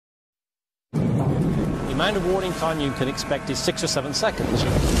amount of warning time you can expect is 6 or 7 seconds.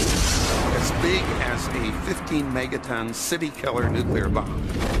 As big as a 15 megaton city killer nuclear bomb.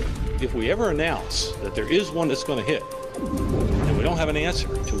 If we ever announce that there is one that's going to hit, and we don't have an answer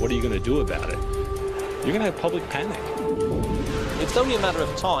to what are you going to do about it, you're going to have public panic. It's only a matter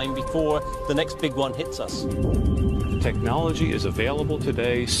of time before the next big one hits us. Technology is available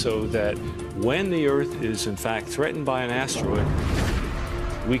today so that when the Earth is in fact threatened by an asteroid,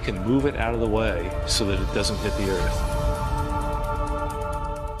 we can move it out of the way so that it doesn't hit the Earth.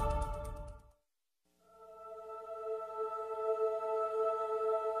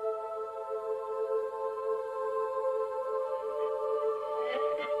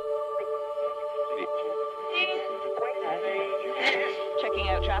 Checking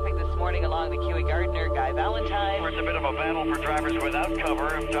out traffic this morning along the Kewy Gardner Guy Valentine. Where it's a bit of a battle for drivers without cover.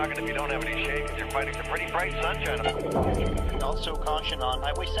 I'm talking if you don't have any shade, because you're fighting some pretty bright sunshine. Also caution on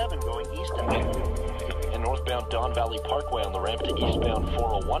Highway 7 going east of In northbound Don Valley Parkway on the ramp to eastbound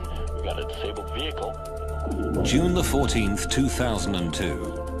 401, we've got a disabled vehicle. June the 14th,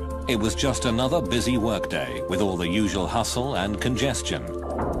 2002. It was just another busy workday with all the usual hustle and congestion.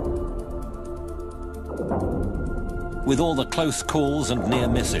 With all the close calls and near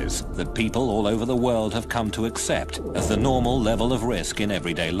misses that people all over the world have come to accept as the normal level of risk in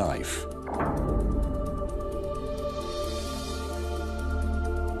everyday life.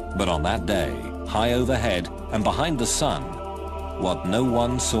 But on that day, high overhead and behind the sun, what no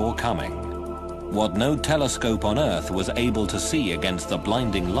one saw coming, what no telescope on Earth was able to see against the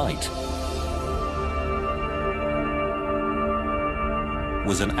blinding light,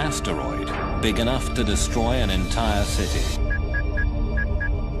 was an asteroid big enough to destroy an entire city.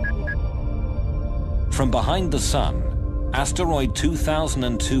 From behind the sun, asteroid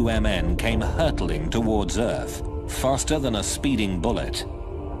 2002 MN came hurtling towards Earth, faster than a speeding bullet.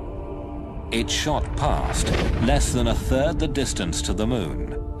 It shot past, less than a third the distance to the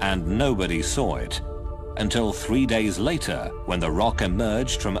moon, and nobody saw it, until 3 days later, when the rock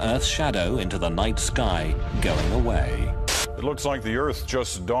emerged from Earth's shadow into the night sky, going away. It looks like the Earth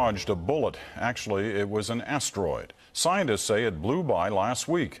just dodged a bullet. Actually, it was an asteroid. Scientists say it blew by last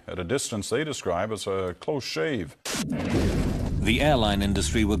week at a distance they describe as a close shave. The airline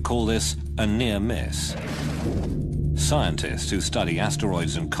industry would call this a near miss. Scientists who study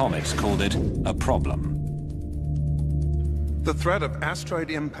asteroids and comets called it a problem. The threat of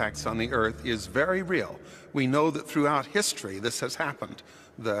asteroid impacts on the Earth is very real. We know that throughout history this has happened.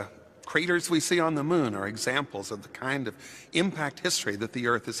 The craters we see on the moon are examples of the kind of impact history that the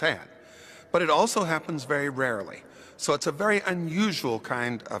Earth has had. But it also happens very rarely. So it's a very unusual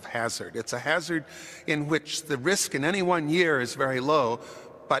kind of hazard. It's a hazard in which the risk in any one year is very low,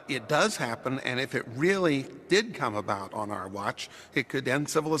 but it does happen, and if it really did come about on our watch, it could end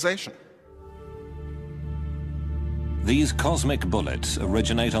civilization. These cosmic bullets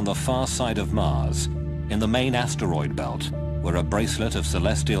originate on the far side of Mars, in the main asteroid belt, where a bracelet of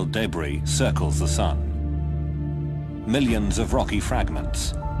celestial debris circles the sun. Millions of rocky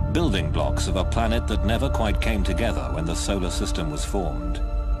fragments, building blocks of a planet that never quite came together when the solar system was formed.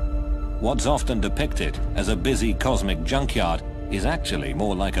 What's often depicted as a busy cosmic junkyard is actually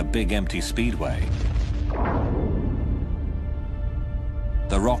more like a big empty speedway.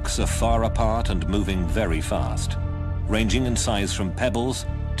 The rocks are far apart and moving very fast, ranging in size from pebbles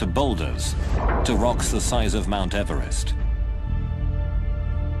to boulders to rocks the size of Mount Everest.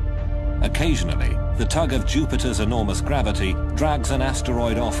 Occasionally, the tug of Jupiter's enormous gravity drags an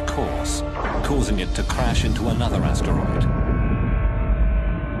asteroid off course, causing it to crash into another asteroid.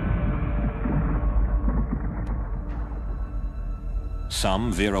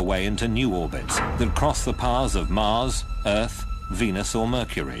 Some veer away into new orbits that cross the paths of Mars, Earth, Venus or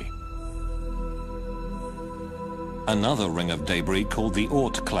Mercury. Another ring of debris called the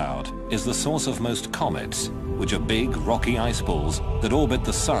Oort cloud is the source of most comets, which are big, rocky ice balls that orbit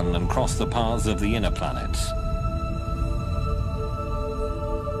the sun and cross the paths of the inner planets.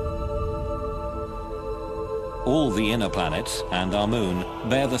 All the inner planets and our moon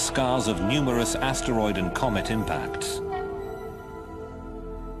bear the scars of numerous asteroid and comet impacts.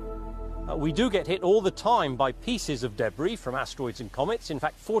 We do get hit all the time by pieces of debris from asteroids and comets. In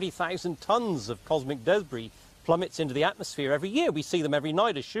fact, 40,000 tons of cosmic debris plummets into the atmosphere every year. We see them every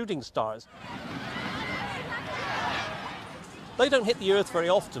night as shooting stars. They don't hit the Earth very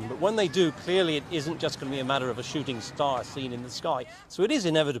often, but when they do, clearly it isn't just going to be a matter of a shooting star seen in the sky. So it is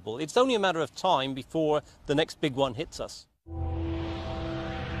inevitable. It's only a matter of time before the next big one hits us.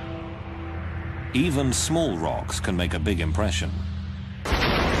 Even small rocks can make a big impression.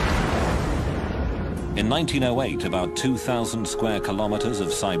 In 1908, about 2,000 square kilometers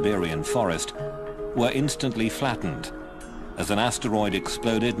of Siberian forest were instantly flattened as an asteroid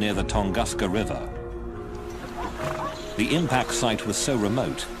exploded near the Tunguska River. The impact site was so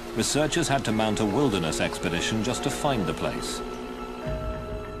remote, researchers had to mount a wilderness expedition just to find the place.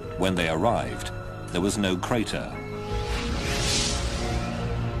 When they arrived, there was no crater.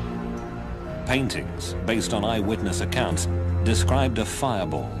 Paintings, based on eyewitness accounts, described a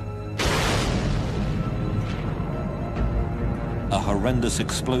fireball. A horrendous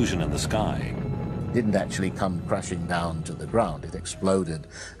explosion in the sky. Didn't actually come crashing down to the ground. It exploded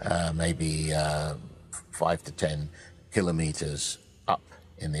maybe 5 to 10 kilometers up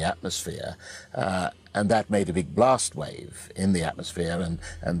in the atmosphere, and that made a big blast wave in the atmosphere,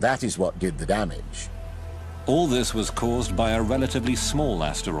 and that is what did the damage. All this was caused by a relatively small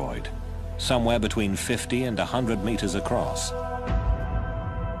asteroid, somewhere between 50 and 100 meters across.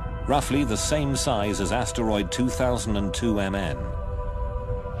 Roughly the same size as asteroid 2002 MN,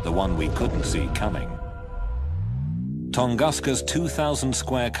 the one we couldn't see coming. Tunguska's 2,000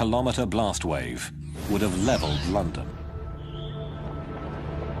 square kilometer blast wave would have leveled London.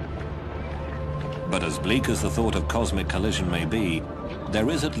 But as bleak as the thought of cosmic collision may be,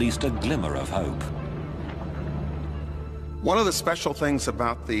 there is at least a glimmer of hope. One of the special things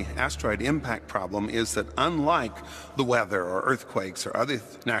about the asteroid impact problem is that unlike the weather or earthquakes or other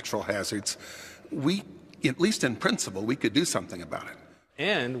natural hazards, we, at least in principle, we could do something about it.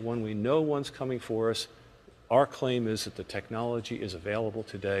 And when we know one's coming for us, our claim is that the technology is available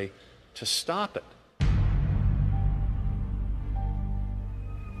today to stop it.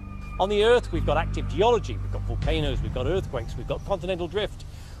 On the Earth, we've got active geology, we've got volcanoes, we've got earthquakes, we've got continental drift,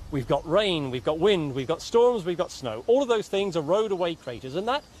 we've got rain, we've got wind, we've got storms, we've got snow. All of those things erode away craters, and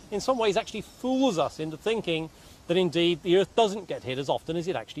that, in some ways, actually fools us into thinking that indeed the Earth doesn't get hit as often as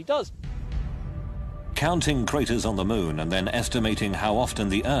it actually does. Counting craters on the Moon and then estimating how often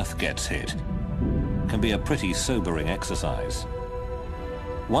the Earth gets hit can be a pretty sobering exercise.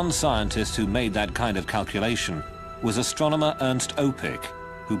 One scientist who made that kind of calculation was astronomer Ernst Opic,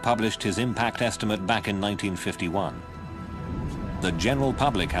 who published his impact estimate back in 1951. The general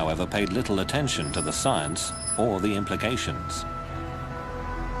public, however, paid little attention to the science or the implications.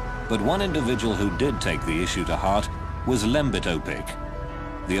 But one individual who did take the issue to heart was Lembit Opic,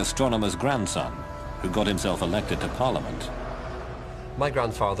 the astronomer's grandson, who got himself elected to Parliament. My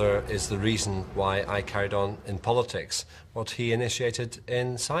grandfather is the reason why I carried on in politics, what he initiated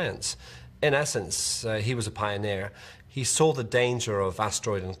in science. In essence, he was a pioneer. He saw the danger of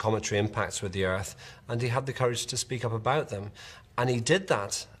asteroid and cometary impacts with the Earth, and he had the courage to speak up about them. And he did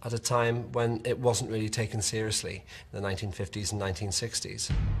that at a time when it wasn't really taken seriously, in the 1950s and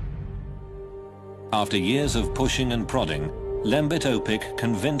 1960s. After years of pushing and prodding, Lembit Opic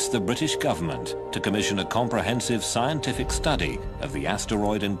convinced the British government to commission a comprehensive scientific study of the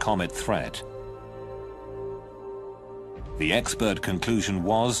asteroid and comet threat. The expert conclusion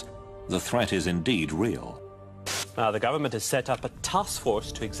was, the threat is indeed real. The government has set up a task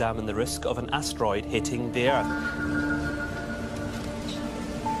force to examine the risk of an asteroid hitting the Earth.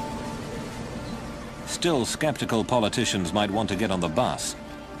 Still, skeptical politicians might want to get on the bus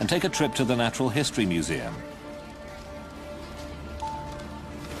and take a trip to the Natural History Museum.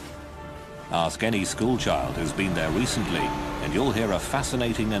 Ask any schoolchild who's been there recently, and you'll hear a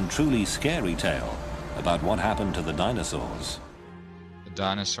fascinating and truly scary tale about what happened to the dinosaurs. The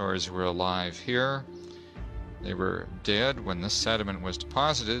dinosaurs were alive here. They were dead when this sediment was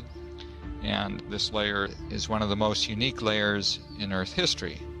deposited, and this layer is one of the most unique layers in Earth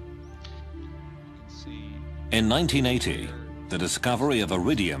history. In 1980, the discovery of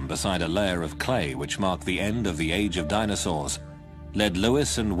iridium beside a layer of clay which marked the end of the age of dinosaurs led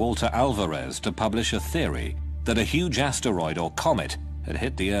Lewis and Walter Alvarez to publish a theory that a huge asteroid or comet had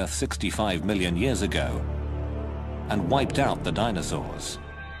hit the Earth 65 million years ago and wiped out the dinosaurs.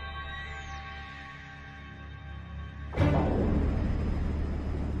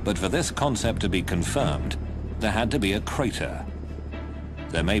 But for this concept to be confirmed, there had to be a crater.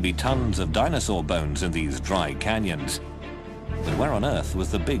 There may be tons of dinosaur bones in these dry canyons, but where on earth was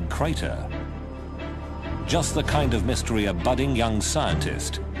the big crater? Just the kind of mystery a budding young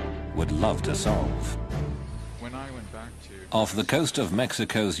scientist would love to solve. When I went back to... Off the coast of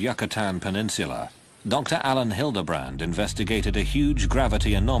Mexico's Yucatan Peninsula, Dr. Alan Hildebrand investigated a huge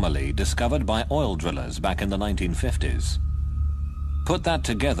gravity anomaly discovered by oil drillers back in the 1950s. Put that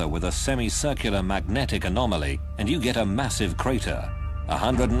together with a semicircular magnetic anomaly, and you get a massive crater,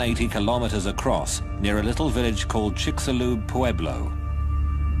 180 kilometers across, near a little village called Chicxulub Pueblo.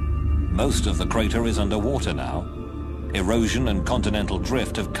 Most of the crater is underwater now. Erosion and continental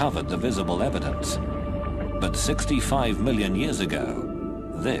drift have covered the visible evidence. But 65 million years ago,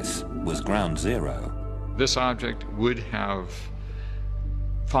 This was ground zero. This object would have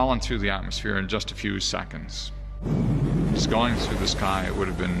fallen through the atmosphere in just a few seconds. It's going through the sky, it would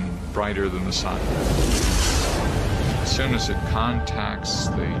have been brighter than the sun. As soon as it contacts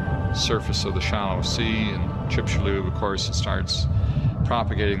the surface of the shallow sea and Chicxulub, of course, it starts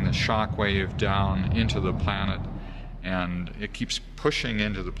propagating the shock wave down into the planet, and it keeps pushing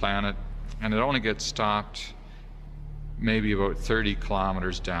into the planet, and it only gets stopped maybe about 30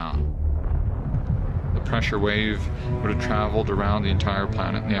 kilometers down. The pressure wave would have traveled around the entire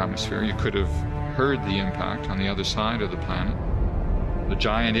planet in the atmosphere. You could have heard the impact on the other side of the planet. The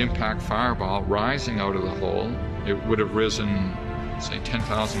giant impact fireball rising out of the hole, it would have risen, say,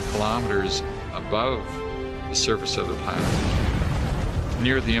 10,000 kilometers above the surface of the planet.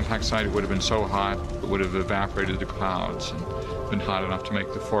 Near the impact site, it would have been so hot, it would have evaporated the clouds and been hot enough to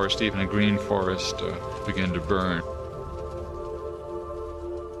make the forest, even a green forest, begin to burn.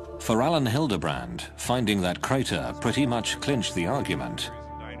 For Alan Hildebrand, finding that crater pretty much clinched the argument.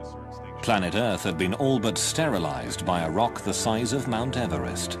 Planet Earth had been all but sterilized by a rock the size of Mount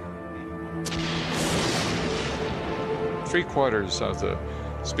Everest. 3/4 of the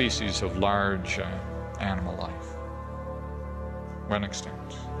species of large animal life went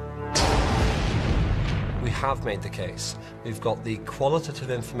extinct. We have made the case. We've got the qualitative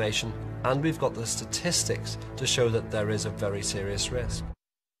information and we've got the statistics to show that there is a very serious risk.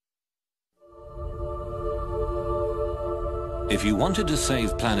 If you wanted to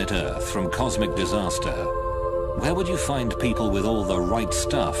save planet Earth from cosmic disaster, where would you find people with all the right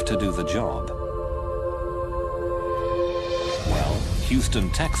stuff to do the job? Well, Houston,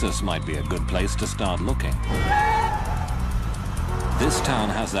 Texas might be a good place to start looking. This town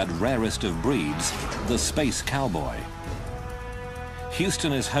has that rarest of breeds, the space cowboy.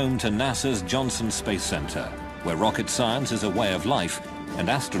 Houston is home to NASA's Johnson Space Center, where rocket science is a way of life and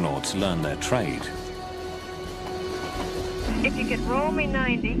astronauts learn their trade. If you could roll me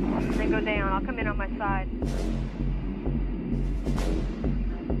 90, then go down. I'll come in on my side.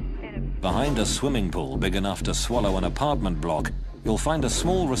 Behind a swimming pool big enough to swallow an apartment block, you'll find a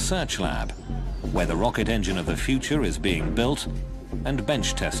small research lab where the rocket engine of the future is being built and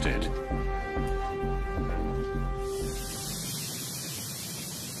bench tested.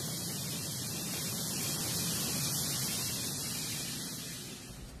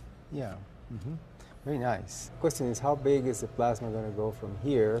 Yeah. Mm-hmm. Very nice. Question is, how big is the plasma going to go from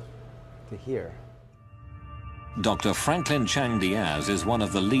here to here? Dr. Franklin Chang Diaz is one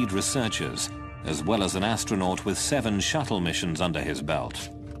of the lead researchers, as well as an astronaut with 7 shuttle missions under his belt.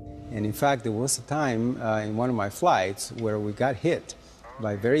 And in fact, there was a time in one of my flights where we got hit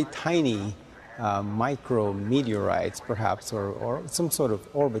by very tiny micro meteorites, perhaps, or some sort of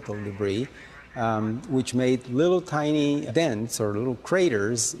orbital debris, which made little tiny dents or little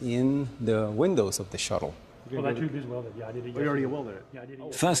craters in the windows of the shuttle. Well, that tube is welded. Yeah, I did it. We already welded it. Yeah, I did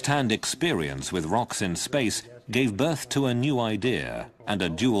it. First-hand experience with rocks in space gave birth to a new idea and a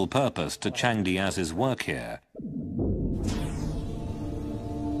dual purpose to Chang Diaz's work here.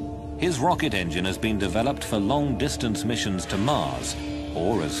 His rocket engine has been developed for long-distance missions to Mars,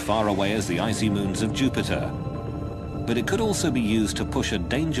 or as far away as the icy moons of Jupiter. But it could also be used to push a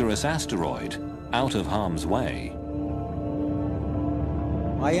dangerous asteroid out of harm's way.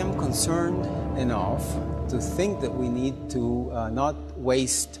 I am concerned enough to think that we need to not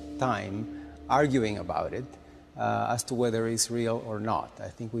waste time arguing about it as to whether it's real or not. I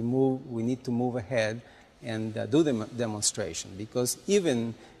think we need to move ahead and do the demonstration, because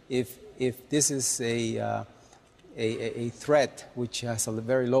even if this is a threat which has a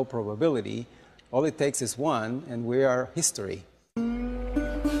very low probability, all it takes is one, and we are history.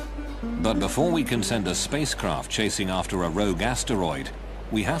 But before we can send a spacecraft chasing after a rogue asteroid,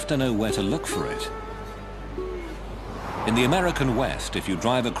 we have to know where to look for it. In the American West, if you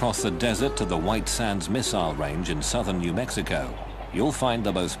drive across the desert to the White Sands Missile Range in southern New Mexico, you'll find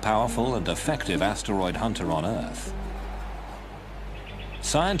the most powerful and effective asteroid hunter on Earth.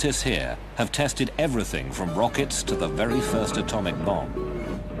 Scientists here have tested everything from rockets to the very first atomic bomb.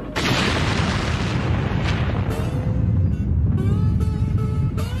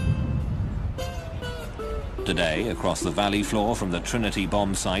 Today, across the valley floor from the Trinity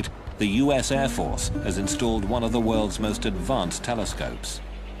bomb site, the US Air Force has installed one of the world's most advanced telescopes.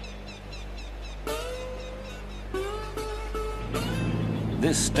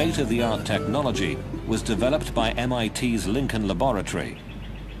 This state-of-the-art technology was developed by MIT's Lincoln Laboratory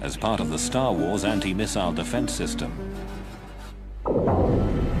as part of the Star Wars anti-missile defense system.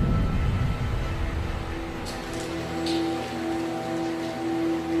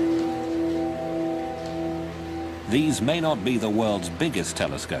 These may not be the world's biggest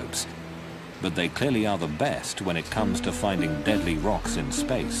telescopes, but they clearly are the best when it comes to finding deadly rocks in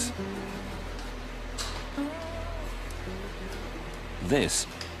space. This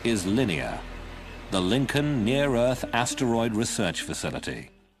is LINEAR, the Lincoln Near-Earth Asteroid Research Facility.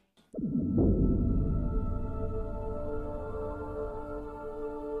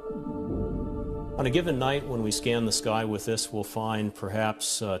 On a given night when we scan the sky with this, we'll find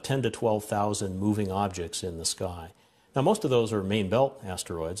perhaps 10 to 12,000 moving objects in the sky. Now, most of those are main belt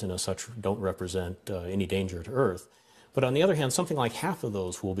asteroids and as such don't represent any danger to Earth. But on the other hand, something like half of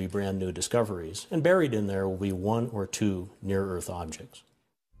those will be brand new discoveries, and buried in there will be 1 or 2 near-Earth objects.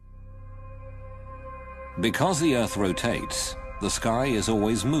 Because the Earth rotates, the sky is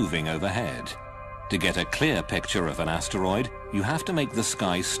always moving overhead. To get a clear picture of an asteroid, you have to make the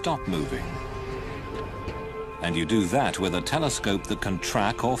sky stop moving. And you do that with a telescope that can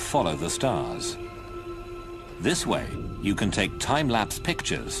track or follow the stars. This way, you can take time-lapse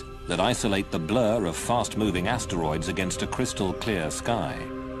pictures that isolate the blur of fast-moving asteroids against a crystal-clear sky.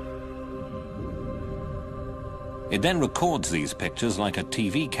 It then records these pictures like a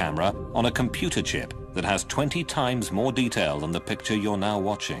TV camera on a computer chip that has 20 times more detail than the picture you're now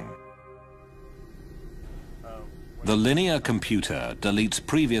watching. The linear computer deletes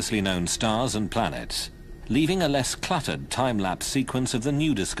previously known stars and planets, leaving a less cluttered time-lapse sequence of the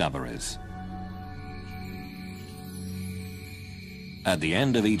new discoveries. At the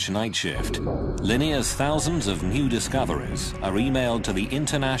end of each night shift, LINEAR's thousands of new discoveries are emailed to the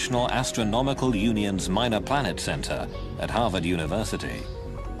International Astronomical Union's Minor Planet Center at Harvard University.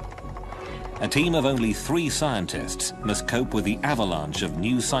 A team of only 3 scientists must cope with the avalanche of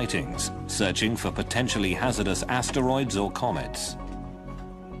new sightings, searching for potentially hazardous asteroids or comets.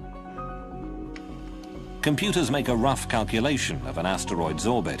 Computers make a rough calculation of an asteroid's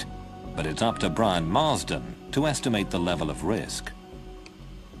orbit, but it's up to Brian Marsden to estimate the level of risk.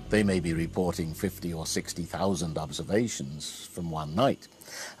 They may be reporting 50 or 60,000 observations from one night,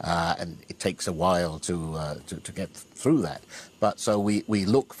 and it takes a while to get through that. But so we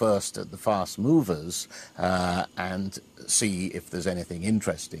look first at the fast movers and see if there's anything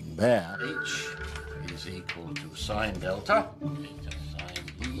interesting there. H is equal to sine delta.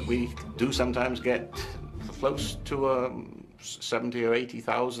 We do sometimes get close to 70 or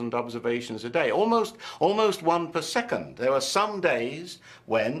 80,000 observations a day, almost 1 per second. There are some days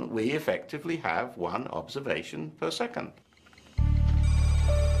when we effectively have 1 observation per second.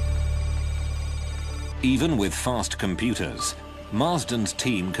 Even with fast computers, Marsden's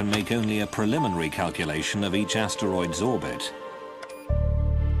team can make only a preliminary calculation of each asteroid's orbit.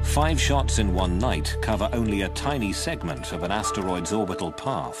 5 shots in one night cover only a tiny segment of an asteroid's orbital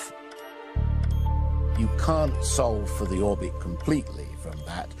path. You can't solve for the orbit completely from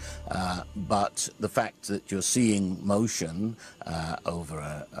that, but the fact that you're seeing motion over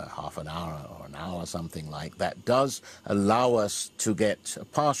a half an hour or an hour, something like that, does allow us to get a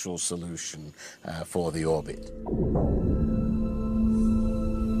partial solution for the orbit.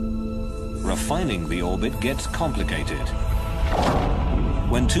 Refining the orbit gets complicated.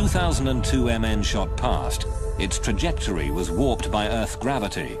 When 2002 MN shot past, its trajectory was warped by Earth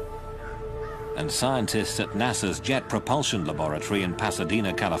gravity, and scientists at NASA's Jet Propulsion Laboratory in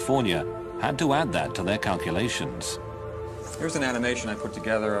Pasadena, California, had to add that to their calculations. Here's an animation I put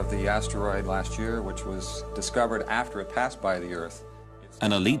together of the asteroid last year, which was discovered after it passed by the Earth.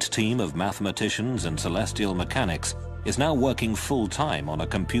 An elite team of mathematicians and celestial mechanics is now working full-time on a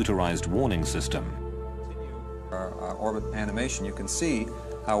computerized warning system. Our orbit animation, you can see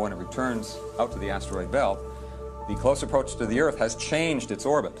how when it returns out to the asteroid belt, the close approach to the Earth has changed its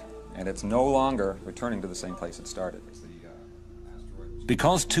orbit, and it's no longer returning to the same place it started.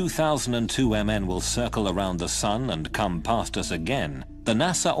 Because 2002 MN will circle around the Sun and come past us again, the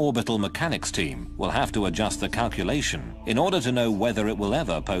NASA Orbital Mechanics team will have to adjust the calculation in order to know whether it will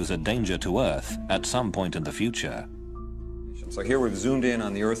ever pose a danger to Earth at some point in the future. So here we've zoomed in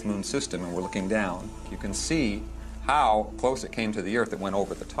on the Earth-Moon system and we're looking down. You can see how close it came to the Earth. It went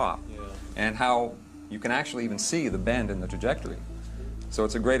over the top. And how you can actually even see the bend in the trajectory. So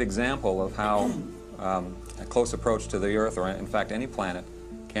it's a great example of how a close approach to the Earth, or in fact any planet,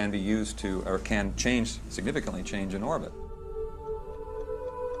 can be used to, or can change, significantly change in orbit.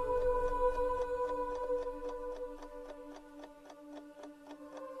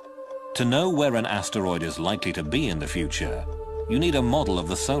 To know where an asteroid is likely to be in the future, you need a model of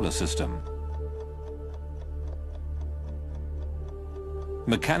the solar system.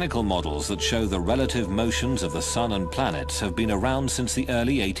 Mechanical models that show the relative motions of the Sun and planets have been around since the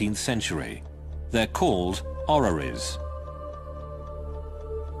early 18th century. They're called orreries.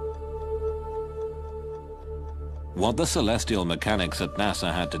 What the celestial mechanics at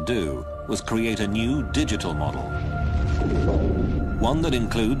NASA had to do was create a new digital model. One that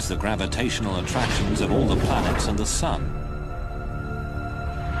includes the gravitational attractions of all the planets and the sun.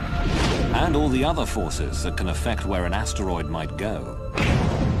 And all the other forces that can affect where an asteroid might go.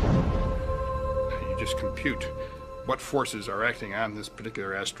 You just compute what forces are acting on this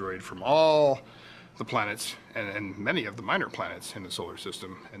particular asteroid from all the planets and many of the minor planets in the solar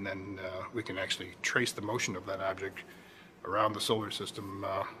system, and then we can actually trace the motion of that object around the solar system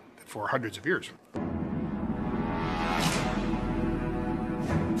for hundreds of years.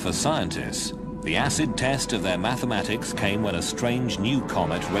 For scientists, the acid test of their mathematics came when a strange new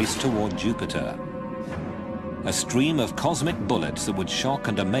comet raced toward Jupiter. A stream of cosmic bullets that would shock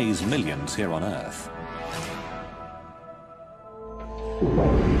and amaze millions here on Earth.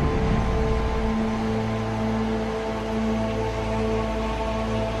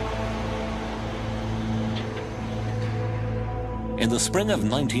 In the spring of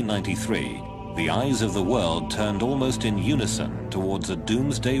 1993, the eyes of the world turned almost in unison towards a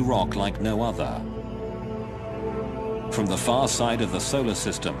doomsday rock like no other. From the far side of the solar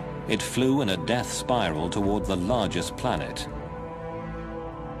system, it flew in a death spiral toward the largest planet.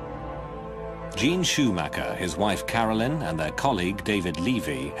 Gene Schumacher, his wife Carolyn, and their colleague David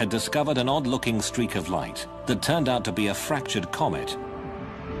Levy had discovered an odd-looking streak of light that turned out to be a fractured comet.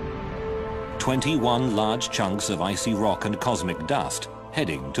 21 large chunks of icy rock and cosmic dust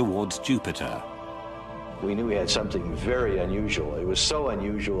heading towards Jupiter. We knew we had something very unusual. It was so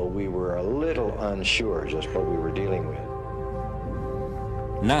unusual we were a little unsure just what we were dealing with.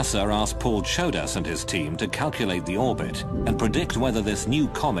 NASA asked Paul Chodas and his team to calculate the orbit and predict whether this new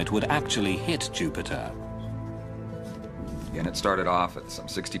comet would actually hit Jupiter. And it started off at some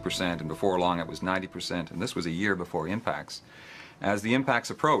 60%, and before long it was 90%, and this was a year before impacts. As the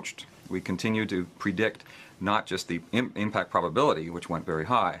impacts approached, we continued to predict not just the impact probability, which went very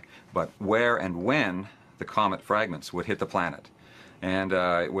high, but where and when the comet fragments would hit the planet. And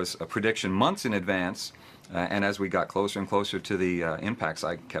it was a prediction months in advance, and as we got closer and closer to the impacts,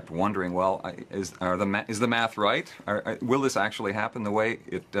 I kept wondering, well, is the math right? Will this actually happen the way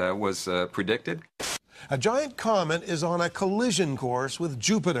it was predicted? A giant comet is on a collision course with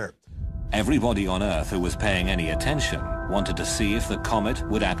Jupiter. Everybody on Earth who was paying any attention wanted to see if the comet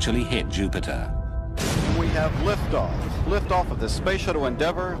would actually hit Jupiter. We have liftoff. Liftoff of the Space Shuttle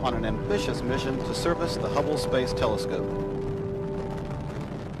Endeavour on an ambitious mission to service the Hubble Space Telescope.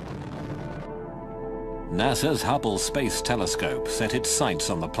 NASA's Hubble Space Telescope set its sights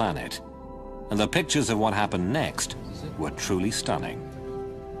on the planet, and the pictures of what happened next were truly stunning.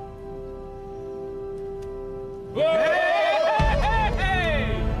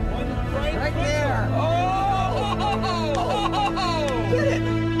 Right there! Oh! Get it!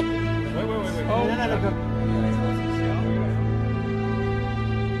 Wait. Oh,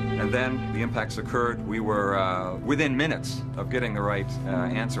 And then the impacts occurred. We were within minutes of getting the right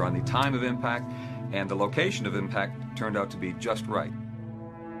answer on the time of impact, and the location of impact turned out to be just right.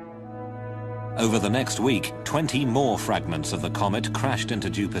 Over the next week, 20 more fragments of the comet crashed into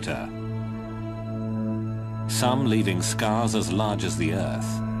Jupiter, some leaving scars as large as the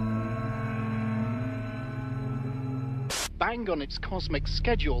Earth. Bang on its cosmic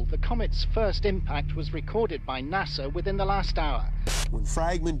schedule, the comet's first impact was recorded by NASA within the last hour. When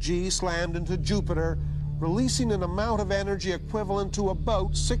fragment G slammed into Jupiter, releasing an amount of energy equivalent to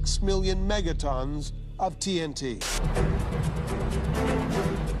about 6 million megatons of TNT.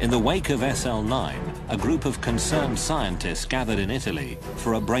 In the wake of SL9, a group of concerned scientists gathered in Italy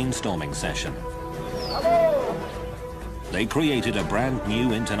for a brainstorming session. They created a brand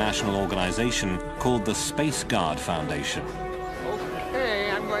new international organization called the Space Guard Foundation.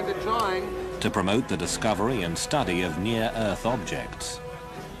 Okay, I'm going to join. To promote the discovery and study of near-Earth objects.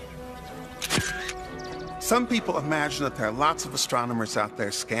 Some people imagine that there are lots of astronomers out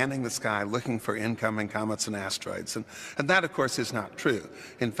there scanning the sky looking for incoming comets and asteroids, and that, of course, is not true.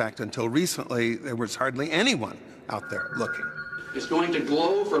 In fact, until recently, there was hardly anyone out there looking. It's going to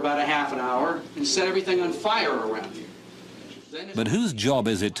glow for about a half an hour and set everything on fire around here. But whose job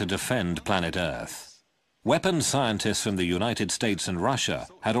is it to defend planet Earth? Weapons scientists from the United States and Russia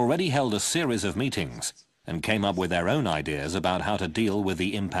had already held a series of meetings and came up with their own ideas about how to deal with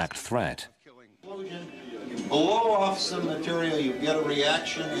the impact threat. You blow off some material, you get a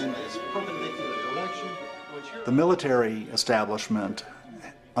reaction in this perpendicular direction. The military establishment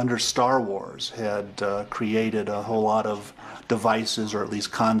under Star Wars had created a whole lot of devices, or at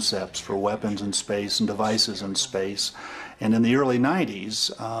least concepts, for weapons in space and devices in space. And in the early 90s,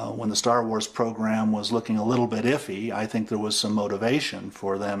 when the Star Wars program was looking a little bit iffy, I think there was some motivation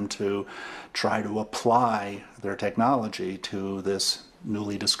for them to try to apply their technology to this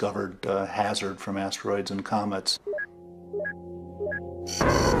newly discovered hazard from asteroids and comets.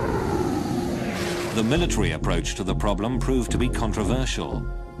 The military approach to the problem proved to be controversial.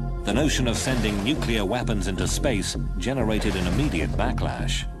 The notion of sending nuclear weapons into space generated an immediate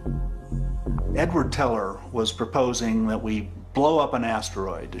backlash. Edward Teller was proposing that we blow up an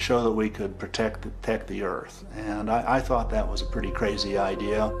asteroid to show that we could protect the Earth, and I thought that was a pretty crazy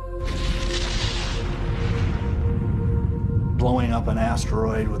idea. Blowing up an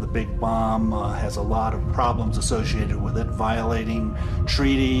asteroid with a big bomb has a lot of problems associated with it, violating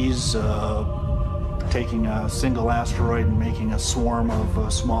treaties, taking a single asteroid and making a swarm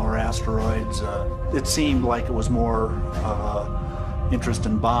of smaller asteroids. It seemed like it was more interest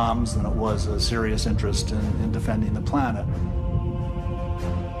in bombs than it was a serious interest in defending the planet.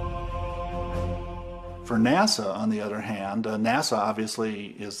 For NASA, on the other hand, NASA obviously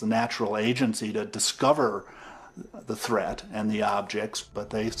is the natural agency to discover the threat and the objects, but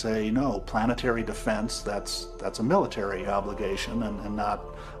they say no, planetary defense, that's a military obligation and not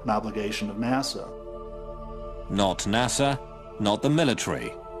an obligation of NASA. Not NASA, not the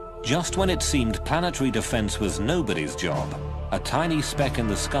military. Just when it seemed planetary defense was nobody's job, a tiny speck in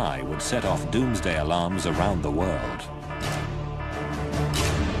the sky would set off doomsday alarms around the world.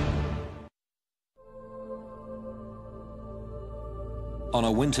 On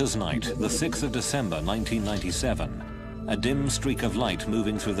a winter's night, the 6th of December 1997, a dim streak of light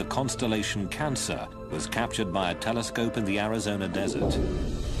moving through the constellation Cancer was captured by a telescope in the Arizona desert.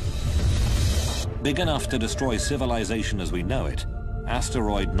 Big enough to destroy civilization as we know it,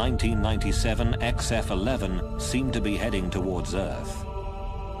 asteroid 1997 XF11 seemed to be heading towards Earth.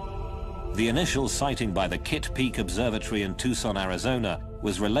 The initial sighting by the Kitt Peak Observatory in Tucson, Arizona,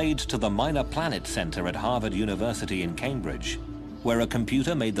 was relayed to the Minor Planet Center at Harvard University in Cambridge, where a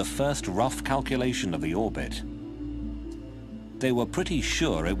computer made the first rough calculation of the orbit. They were pretty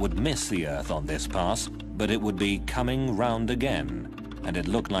sure it would miss the Earth on this pass, but it would be coming round again, and it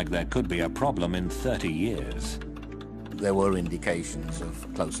looked like there could be a problem in 30 years. There were indications of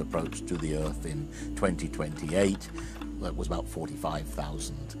close approach to the Earth in 2028. That was about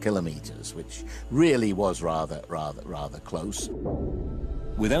 45,000 kilometers, which really was rather close.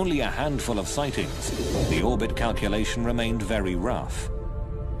 With only a handful of sightings, the orbit calculation remained very rough.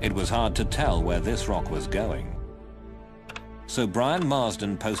 It was hard to tell where this rock was going. So Brian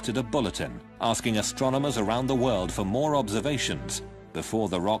Marsden posted a bulletin asking astronomers around the world for more observations before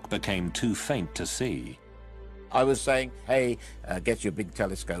the rock became too faint to see. I was saying, hey, get your big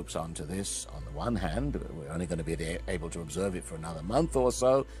telescopes onto this. On the one hand, we're only going to be able to observe it for another month or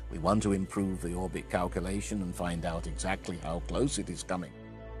so. We want to improve the orbit calculation and find out exactly how close it is coming.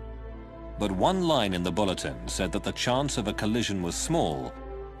 But one line in the bulletin said that the chance of a collision was small,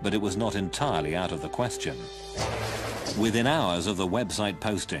 but it was not entirely out of the question. Within hours of the website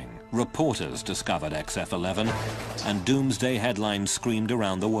posting, reporters discovered XF11, and doomsday headlines screamed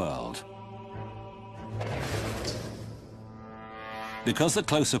around the world. Because the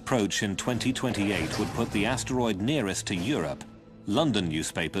close approach in 2028 would put the asteroid nearest to Europe, London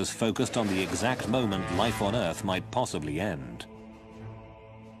newspapers focused on the exact moment life on Earth might possibly end.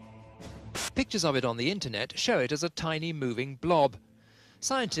 Pictures of it on the internet show it as a tiny moving blob.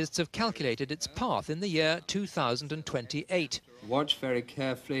 Scientists have calculated its path in the year 2028. Watch very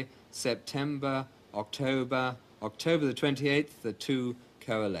carefully. September, October the 28th, the two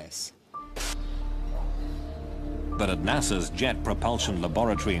coalesce. But at NASA's Jet Propulsion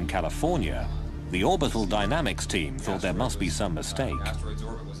Laboratory in California, the orbital dynamics team thought there must be some mistake. Asteroid's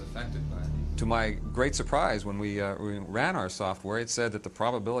orbit was affected by it. To my great surprise, when we ran our software, it said that the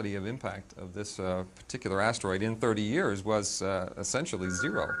probability of impact of this particular asteroid in 30 years was essentially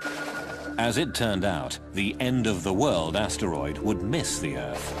zero. As it turned out, the end-of-the-world asteroid would miss the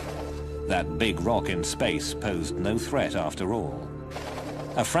Earth. That big rock in space posed no threat after all.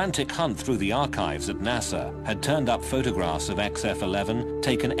 A frantic hunt through the archives at NASA had turned up photographs of XF11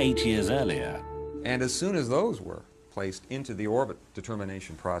 taken 8 years earlier. And as soon as those were placed into the orbit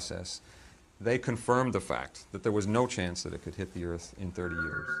determination process, they confirmed the fact that there was no chance that it could hit the Earth in 30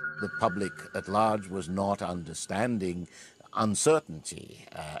 years. The public at large was not understanding uncertainty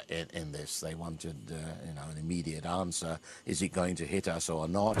in this. They wanted an immediate answer. Is it going to hit us or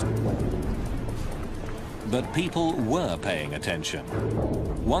not? But people were paying attention.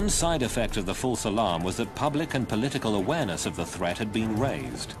 One side effect of the false alarm was that public and political awareness of the threat had been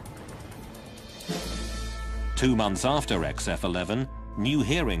raised. 2 months after XF11, new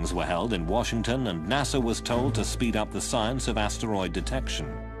hearings were held in Washington, and NASA was told to speed up the science of asteroid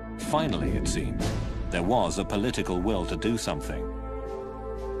detection. Finally, it seemed, there was a political will to do something.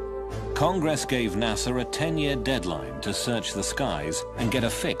 Congress gave NASA a 10-year deadline to search the skies and get a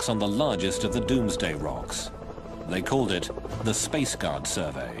fix on the largest of the doomsday rocks. They called it the Space Guard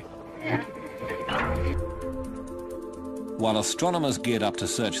Survey. While astronomers geared up to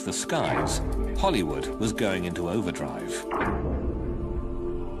search the skies, Hollywood was going into overdrive.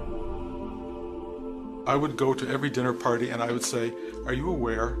 I would go to every dinner party and I would say, are you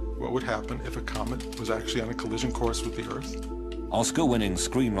aware what would happen if a comet was actually on a collision course with the Earth? Oscar-winning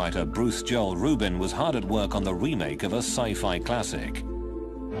screenwriter Bruce Joel Rubin was hard at work on the remake of a sci-fi classic.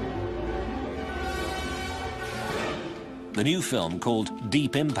 The new film, called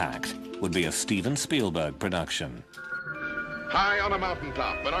Deep Impact, would be a Steven Spielberg production. High on a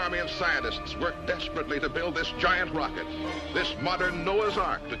mountaintop, an army of scientists work desperately to build this giant rocket, this modern Noah's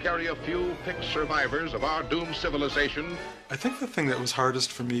Ark to carry a few picked survivors of our doomed civilization. I think the thing that was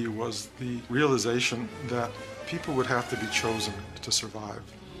hardest for me was the realization that people would have to be chosen to survive.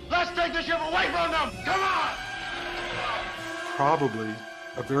 Let's take the ship away from them! Come on! Probably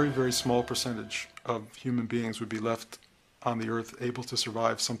a very, very small percentage of human beings would be left on the Earth able to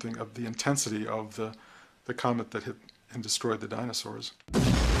survive something of the intensity of the comet that hit and destroyed the dinosaurs.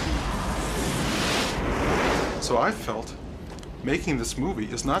 So I felt making this movie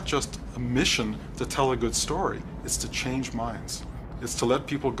is not just a mission to tell a good story, it's to change minds. It's to let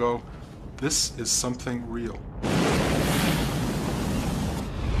people go, this is something real.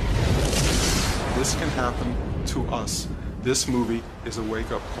 This can happen to us. This movie is a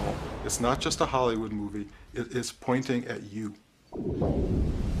wake-up call. It's not just a Hollywood movie, it is pointing at you.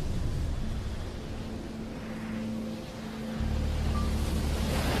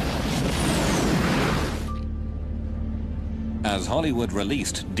 As Hollywood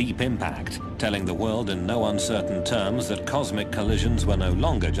released Deep Impact, telling the world in no uncertain terms that cosmic collisions were no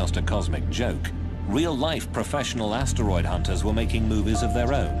longer just a cosmic joke, real-life professional asteroid hunters were making movies of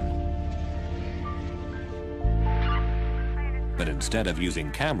their own. But instead of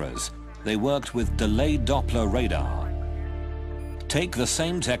using cameras, they worked with delayed Doppler radar. Take the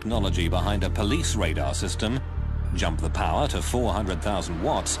same technology behind a police radar system, jump the power to 400,000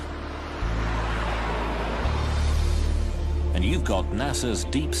 watts, and you've got NASA's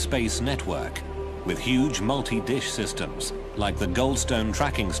Deep Space Network with huge multi-dish systems like the Goldstone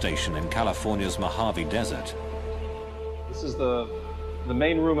tracking station in California's Mojave Desert. This is the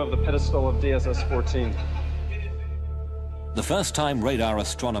main room of the pedestal of DSS-14. The first time radar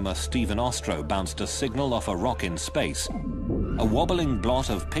astronomer Stephen Ostro bounced a signal off a rock in space, a wobbling blot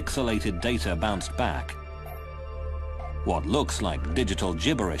of pixelated data bounced back. What looks like digital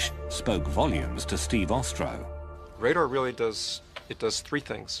gibberish spoke volumes to Steve Ostro. Radar really does three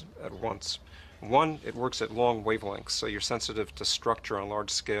things at once. One, it works at long wavelengths, so you're sensitive to structure on large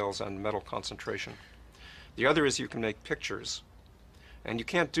scales and metal concentration. The other is you can make pictures. And you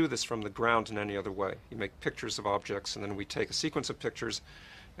can't do this from the ground in any other way. You make pictures of objects, and then we take a sequence of pictures,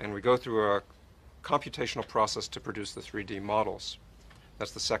 and we go through a computational process to produce the 3D models.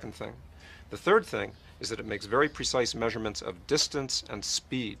 That's the second thing. The third thing is that it makes very precise measurements of distance and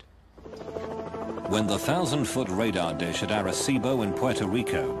speed. When the 1,000-foot radar dish at Arecibo in Puerto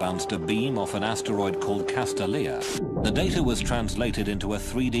Rico bounced a beam off an asteroid called Castalia, the data was translated into a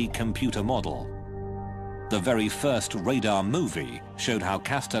 3D computer model. The very first radar movie showed how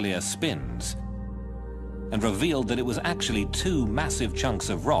Castalia spins and revealed that it was actually two massive chunks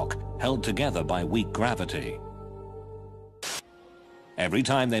of rock held together by weak gravity. Every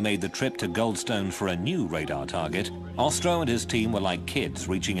time they made the trip to Goldstone for a new radar target, Ostro and his team were like kids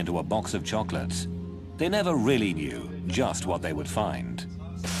reaching into a box of chocolates. They never really knew just what they would find.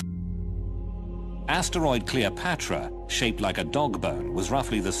 Asteroid Cleopatra, shaped like a dog bone, was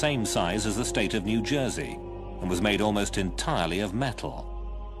roughly the same size as the state of New Jersey and was made almost entirely of metal.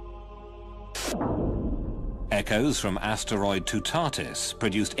 Echoes from asteroid Tutatis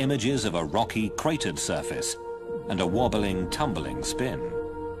produced images of a rocky, cratered surface and a wobbling, tumbling spin.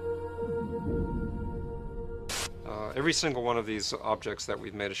 Every single one of these objects that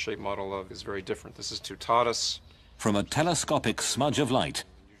we've made a shape model of is very different. This is Tutatis. From a telescopic smudge of light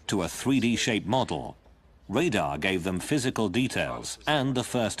to a 3D shape model, radar gave them physical details and the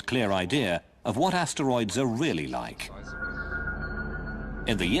first clear idea of what asteroids are really like.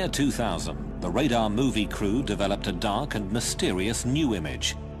 In the year 2000, the radar movie crew developed a dark and mysterious new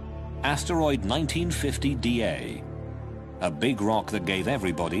image, asteroid 1950 DA, a big rock that gave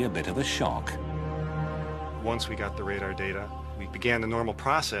everybody a bit of a shock. Once we got the radar data, we began the normal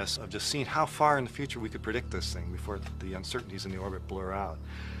process of just seeing how far in the future we could predict this thing before the uncertainties in the orbit blur out.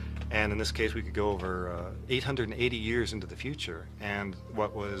 And in this case, we could go over 880 years into the future. And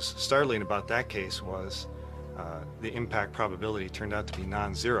what was startling about that case was the impact probability turned out to be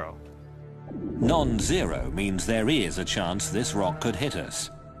non-zero. Non-zero means there is a chance this rock could hit us.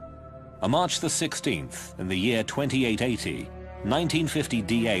 On March the 16th, in the year 2880, 1950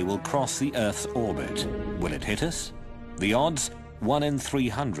 DA will cross the Earth's orbit. Will it hit us? The odds? 1 in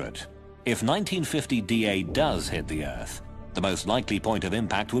 300. If 1950 DA does hit the Earth, the most likely point of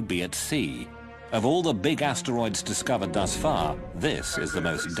impact would be at sea. Of all the big asteroids discovered thus far, this is the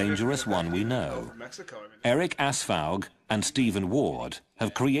most dangerous one we know. Eric Asfaug and Stephen Ward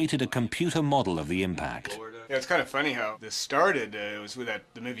have created a computer model of the impact. Yeah, it's kind of funny how this started. It was with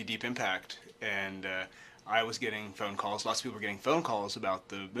the movie Deep Impact, and I was getting phone calls. Lots of people were getting phone calls about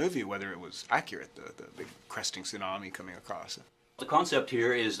the movie, whether it was accurate, the big cresting tsunami coming across. The concept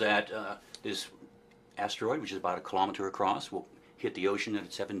here is that this asteroid, which is about 1 kilometer across, will hit the ocean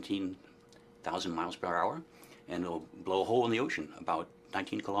at 17,000 miles per hour, and it'll blow a hole in the ocean about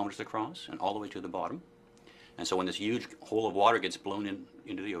 19 kilometers across and all the way to the bottom. And so when this huge hole of water gets blown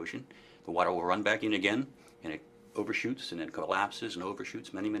into the ocean, the water will run back in again, and it overshoots and then collapses and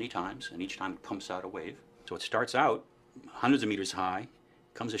overshoots many, many times, and each time it pumps out a wave. So it starts out hundreds of meters high,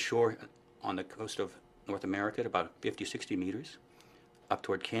 comes ashore on the coast of North America at about 50, 60 meters. Up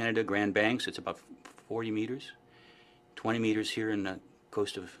toward Canada, Grand Banks, it's about 40 meters. 20 meters here in the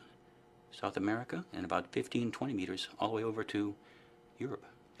coast of South America, and about 15, 20 meters all the way over to Europe.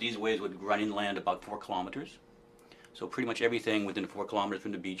 These waves would run inland about 4 kilometers. So pretty much everything within 4 kilometers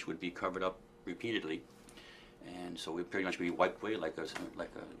from the beach would be covered up repeatedly. And so we'd pretty much be wiped away like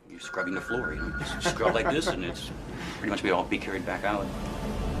you're scrubbing the floor. You know, just scrub like this, and it's pretty much we'd all be carried back out.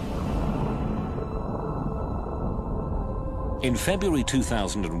 In February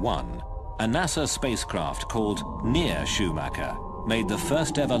 2001, a NASA spacecraft called Near Schumacher made the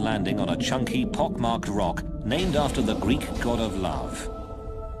first ever landing on a chunky, pockmarked rock named after the Greek god of love.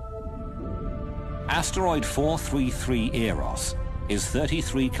 Asteroid 433 Eros is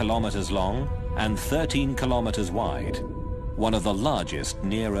 33 kilometers long and 13 kilometers wide, one of the largest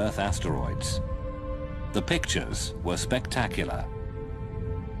near-Earth asteroids. The pictures were spectacular.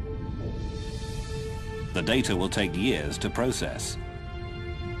 The data will take years to process.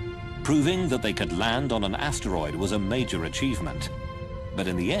 Proving that they could land on an asteroid was a major achievement, but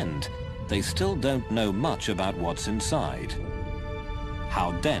in the end, they still don't know much about what's inside.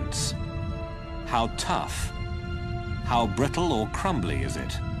 How dense? How tough? How brittle or crumbly is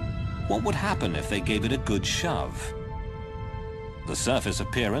it? What would happen if they gave it a good shove? The surface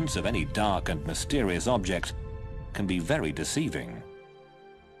appearance of any dark and mysterious object can be very deceiving.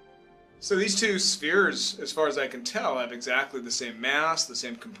 So these two spheres, as far as I can tell, have exactly the same mass, the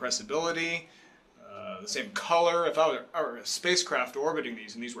same compressibility, the same color. If I were a spacecraft orbiting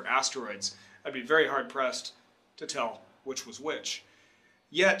these and these were asteroids, I'd be very hard-pressed to tell which was which.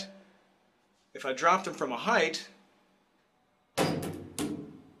 Yet, if I dropped them from a height,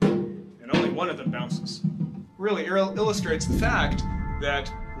 and only one of them bounces, really illustrates the fact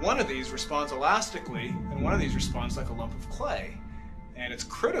that one of these responds elastically and one of these responds like a lump of clay. And it's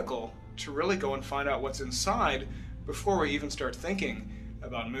critical to really go and find out what's inside before we even start thinking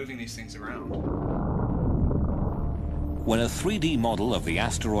about moving these things around. When a 3D model of the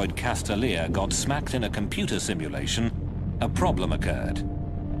asteroid Castellia got smacked in a computer simulation, a problem occurred.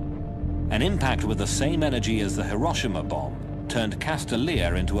 An impact with the same energy as the Hiroshima bomb turned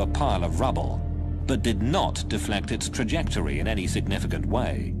Castellia into a pile of rubble, but did not deflect its trajectory in any significant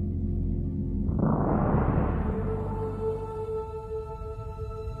way.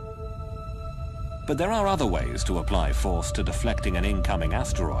 But there are other ways to apply force to deflecting an incoming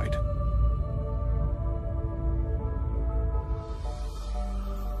asteroid.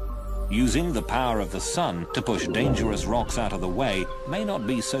 Using the power of the sun to push dangerous rocks out of the way may not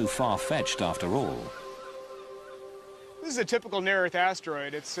be so far-fetched after all. This is a typical near-Earth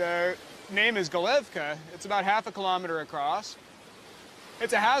asteroid. Its name is Galevka. It's about 1/2 kilometer across.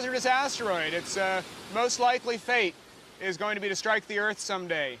 It's a hazardous asteroid. Its most likely fate is going to be to strike the Earth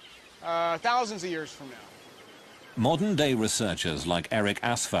someday, thousands of years from now. Modern-day researchers like Eric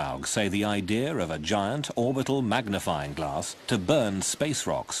Asfaug say the idea of a giant orbital magnifying glass to burn space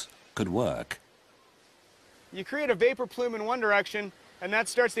rocks could work. You create a vapor plume in one direction, and that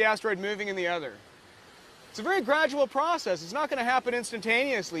starts the asteroid moving in the other. It's a very gradual process. It's not going to happen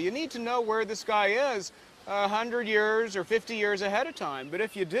instantaneously. You need to know where this guy is 100 years or 50 years ahead of time. But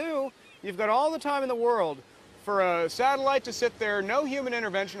if you do, you've got all the time in the world for a satellite to sit there, no human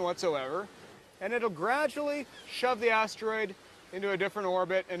intervention whatsoever, and it'll gradually shove the asteroid into a different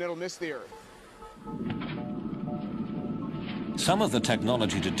orbit, and it'll miss the Earth. Some of the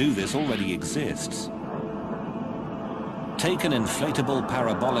technology to do this already exists. Take an inflatable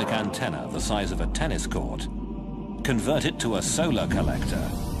parabolic antenna the size of a tennis court, convert it to a solar collector,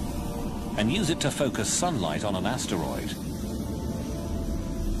 and use it to focus sunlight on an asteroid.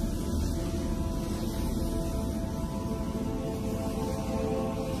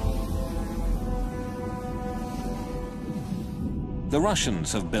 The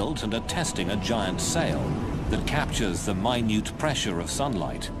Russians have built and are testing a giant sail that captures the minute pressure of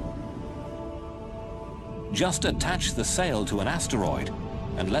sunlight. Just attach the sail to an asteroid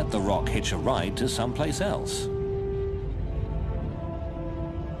and let the rock hitch a ride to someplace else.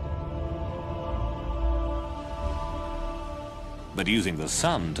 But using the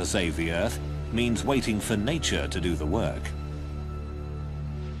sun to save the Earth means waiting for nature to do the work.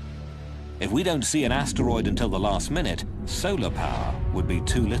 If we don't see an asteroid until the last minute, solar power would be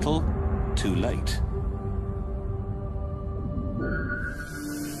too little, too late.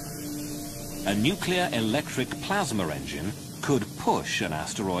 A nuclear electric plasma engine could push an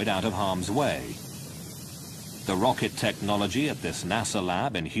asteroid out of harm's way. The rocket technology at this NASA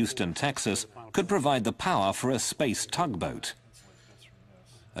lab in Houston, Texas, could provide the power for a space tugboat.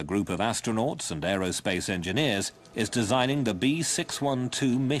 A group of astronauts and aerospace engineers is designing the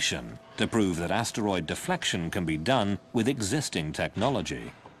B612 mission to prove that asteroid deflection can be done with existing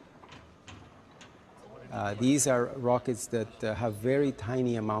technology. These are rockets that have very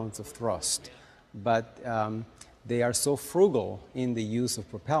tiny amounts of thrust, but they are so frugal in the use of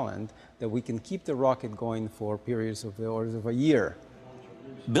propellant that we can keep the rocket going for periods of the orders of a year.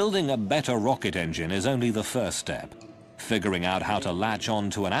 Building a better rocket engine is only the first step. Figuring out how to latch on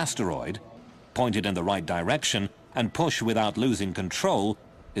to an asteroid, point it in the right direction, and push without losing control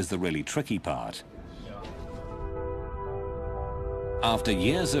is the really tricky part. After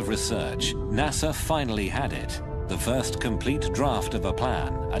years of research, NASA finally had it. The first complete draft of a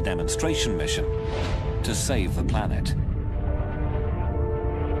plan, a demonstration mission, to save the planet.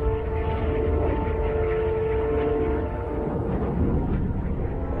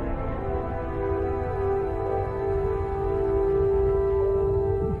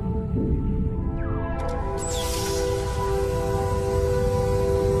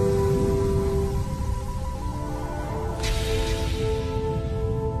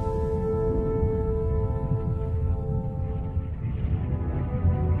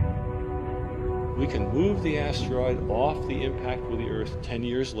 We can move the asteroid off the impact with the Earth 10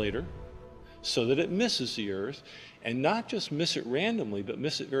 years later so that it misses the Earth, and not just miss it randomly, but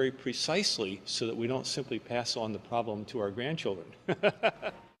miss it very precisely so that we don't simply pass on the problem to our grandchildren.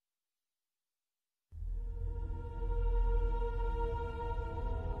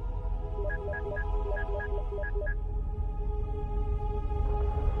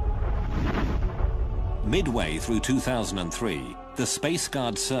 Midway through 2003, the Space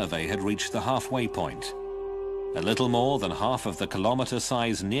Guard survey had reached the halfway point. A little more than half of the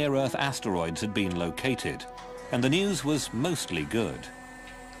kilometer-sized near-Earth asteroids had been located, and the news was mostly good.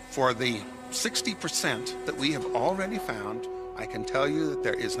 For the 60% that we have already found, I can tell you that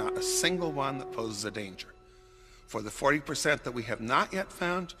there is not a single one that poses a danger. For the 40% that we have not yet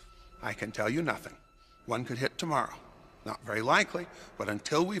found, I can tell you nothing. One could hit tomorrow. Not very likely, but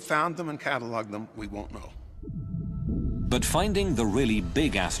until we've found them and cataloged them, we won't know. But finding the really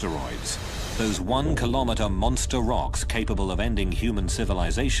big asteroids, those 1-kilometer monster rocks capable of ending human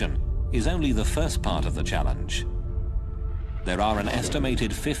civilization, is only the first part of the challenge. There are an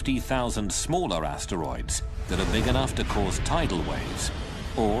estimated 50,000 smaller asteroids that are big enough to cause tidal waves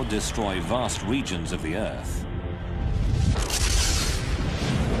or destroy vast regions of the Earth.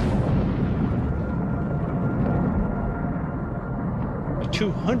 A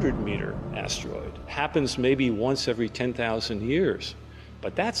 200-meter asteroid happens maybe once every 10,000 years,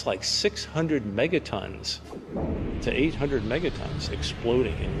 but that's like 600 megatons to 800 megatons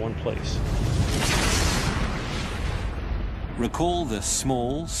exploding in one place. Recall the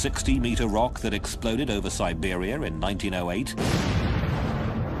small 60-meter rock that exploded over Siberia in 1908?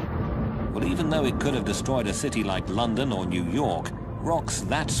 Well, even though it could have destroyed a city like London or New York, rocks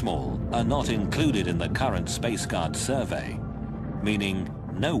that small are not included in the current Space Guard survey, meaning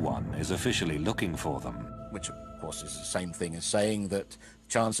no one is officially looking for them. Which, of course, is the same thing as saying that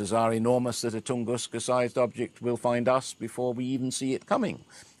chances are enormous that a Tunguska-sized object will find us before we even see it coming,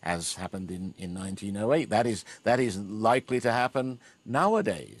 as happened in 1908. That is likely to happen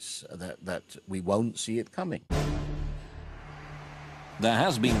nowadays, that we won't see it coming. There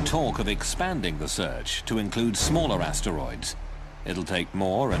has been talk of expanding the search to include smaller asteroids. It'll take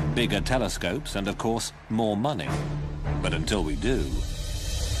more and bigger telescopes and, of course, more money. But until we do,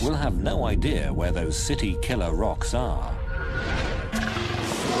 we'll have no idea where those city-killer rocks are.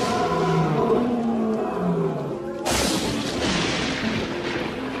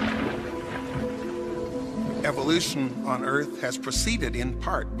 evolution on Earth has proceeded in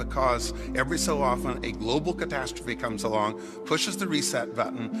part because every so often a global catastrophe comes along, pushes the reset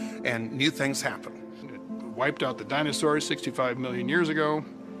button, and new things happen. It wiped out the dinosaurs 65 million years ago,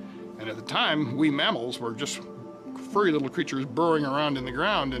 and at the time, we mammals were just furry little creatures burrowing around in the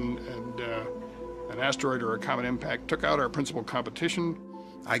ground, and an asteroid or a comet impact took out our principal competition.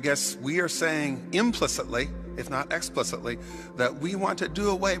 I guess we are saying implicitly, if not explicitly, that we want to do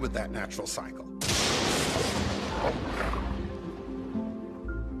away with that natural cycle.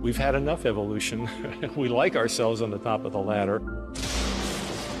 We've had enough evolution. We like ourselves on the top of the ladder.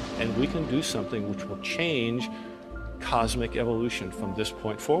 And we can do something which will change cosmic evolution from this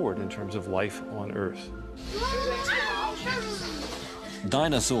point forward in terms of life on Earth.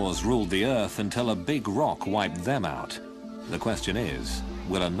 Dinosaurs ruled the Earth until a big rock wiped them out. The question is,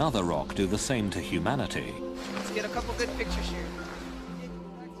 will another rock do the same to humanity? Let's get a couple good pictures here.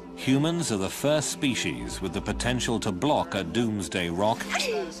 Humans are the first species with the potential to block a doomsday rock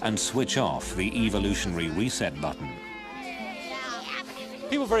and switch off the evolutionary reset button.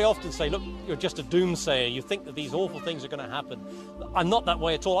 People very often say, look, you're just a doomsayer. You think that these awful things are going to happen. I'm not that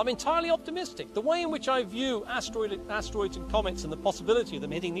way at all. I'm entirely optimistic. The way in which I view asteroids and comets and the possibility of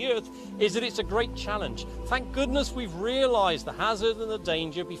them hitting the Earth is that it's a great challenge. Thank goodness we've realized the hazard and the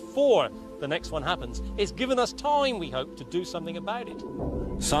danger before the next one happens. It's given us time, we hope, to do something about it.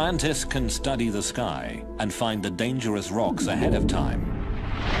 Scientists can study the sky and find the dangerous rocks ahead of time.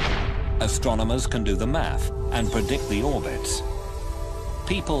 Astronomers can do the math and predict the orbits.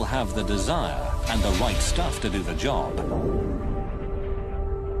 People have the desire and the right stuff to do the job.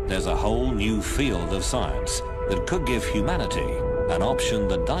 There's a whole new field of science that could give humanity an option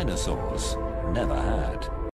the dinosaurs never had.